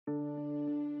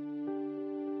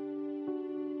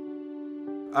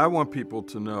I want people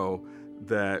to know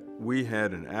that we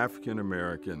had an African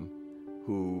American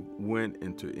who went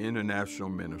into international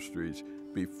ministries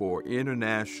before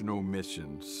international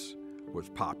missions was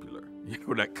popular. You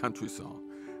know that country song.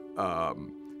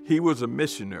 He was a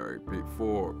missionary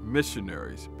before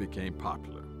missionaries became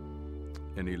popular.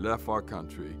 And he left our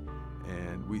country,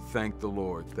 and we thank the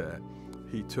Lord that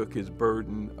he took his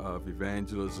burden of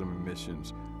evangelism and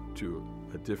missions to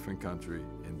a different country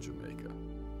in Jamaica.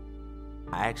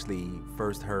 I actually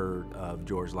first heard of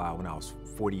George Liele when I was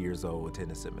 40 years old,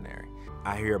 attending seminary.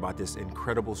 I hear about this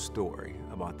incredible story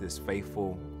about this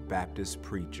faithful Baptist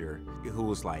preacher who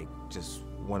was like just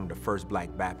one of the first black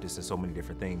Baptists in so many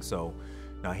different things. So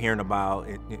now hearing about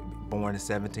it, born in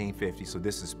 1750, so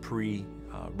this is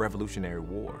pre-Revolutionary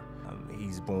War.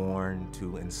 He's born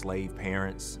to enslaved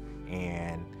parents,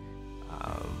 and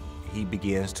he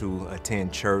begins to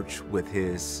attend church with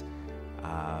his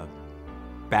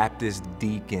Baptist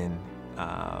deacon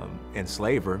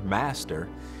enslaver master,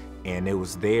 and it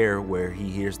was there where he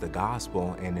hears the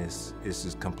gospel and is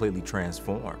just completely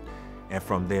transformed. And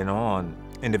from then on,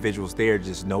 individuals there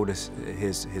just notice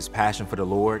his passion for the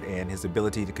Lord and his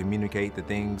ability to communicate the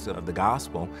things of the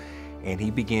gospel. And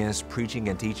he begins preaching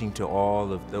and teaching to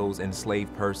all of those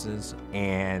enslaved persons,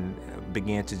 and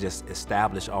began to just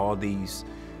establish all these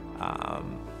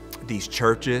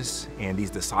churches, and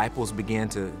these disciples began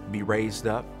to be raised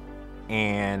up.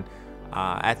 And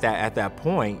at that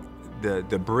point,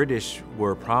 the British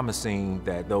were promising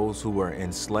that those who were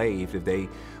enslaved, if they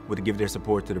would give their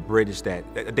support to the British,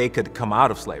 that they could come out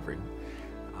of slavery.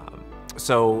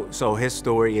 So his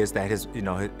story is that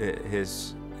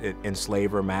his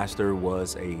enslaver master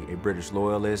was a British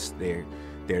loyalist.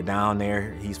 They're down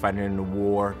there. He's fighting in the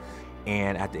war.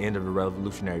 And at the end of the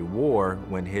Revolutionary War,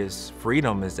 when his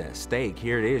freedom is at stake,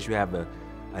 here it is, you have a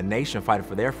nation fighting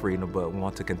for their freedom but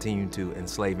want to continue to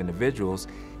enslave individuals.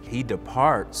 He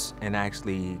departs and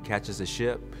actually catches a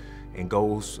ship and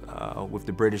goes with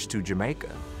the British to Jamaica.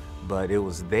 But it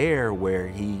was there where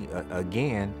he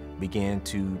again began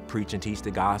to preach and teach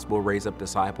the gospel, raise up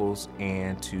disciples,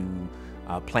 and to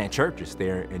plant churches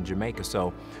there in Jamaica.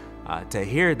 So to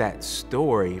hear that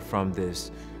story from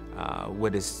this,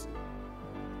 what is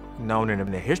known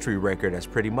in the history record as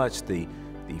pretty much the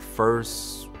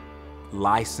first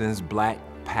licensed black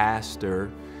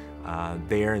pastor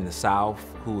there in the South,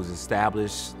 who was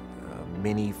established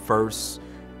many first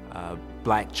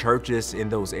black churches in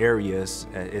those areas,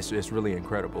 it's really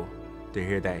incredible to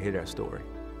hear that story.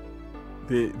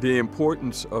 The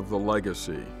importance of the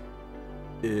legacy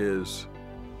is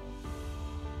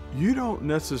you don't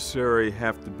necessarily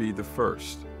have to be the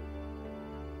first.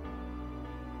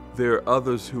 There are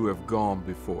others who have gone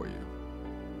before you,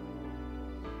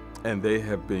 and they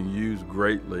have been used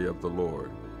greatly of the Lord.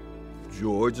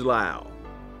 George Liele,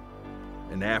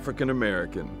 an African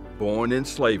American born in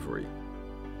slavery,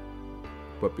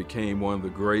 but became one of the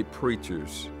great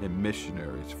preachers and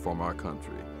missionaries from our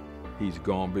country. He's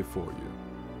gone before you,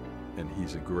 and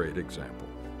he's a great example.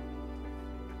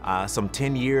 Some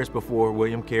 10 years before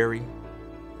William Carey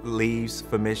leaves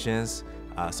for missions,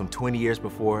 some 20 years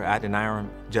before Adoniram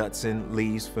Judson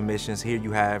leaves for missions, here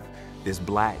you have this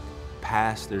black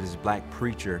pastor, this black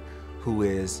preacher who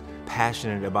is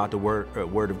passionate about the word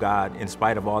of God in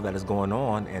spite of all that is going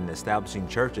on and establishing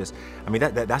churches. I mean,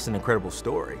 that's an incredible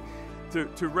story.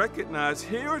 To recognize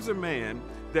here's a man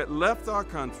that left our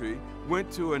country,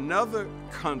 went to another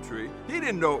country. He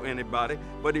didn't know anybody,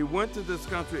 but he went to this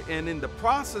country, and in the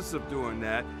process of doing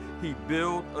that, he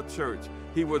built a church.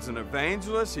 He was an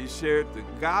evangelist. He shared the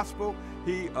gospel.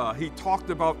 He talked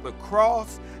about the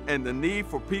cross and the need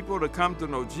for people to come to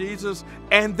know Jesus,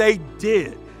 and they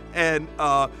did. And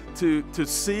to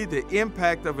see the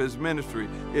impact of his ministry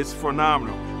is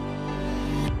phenomenal.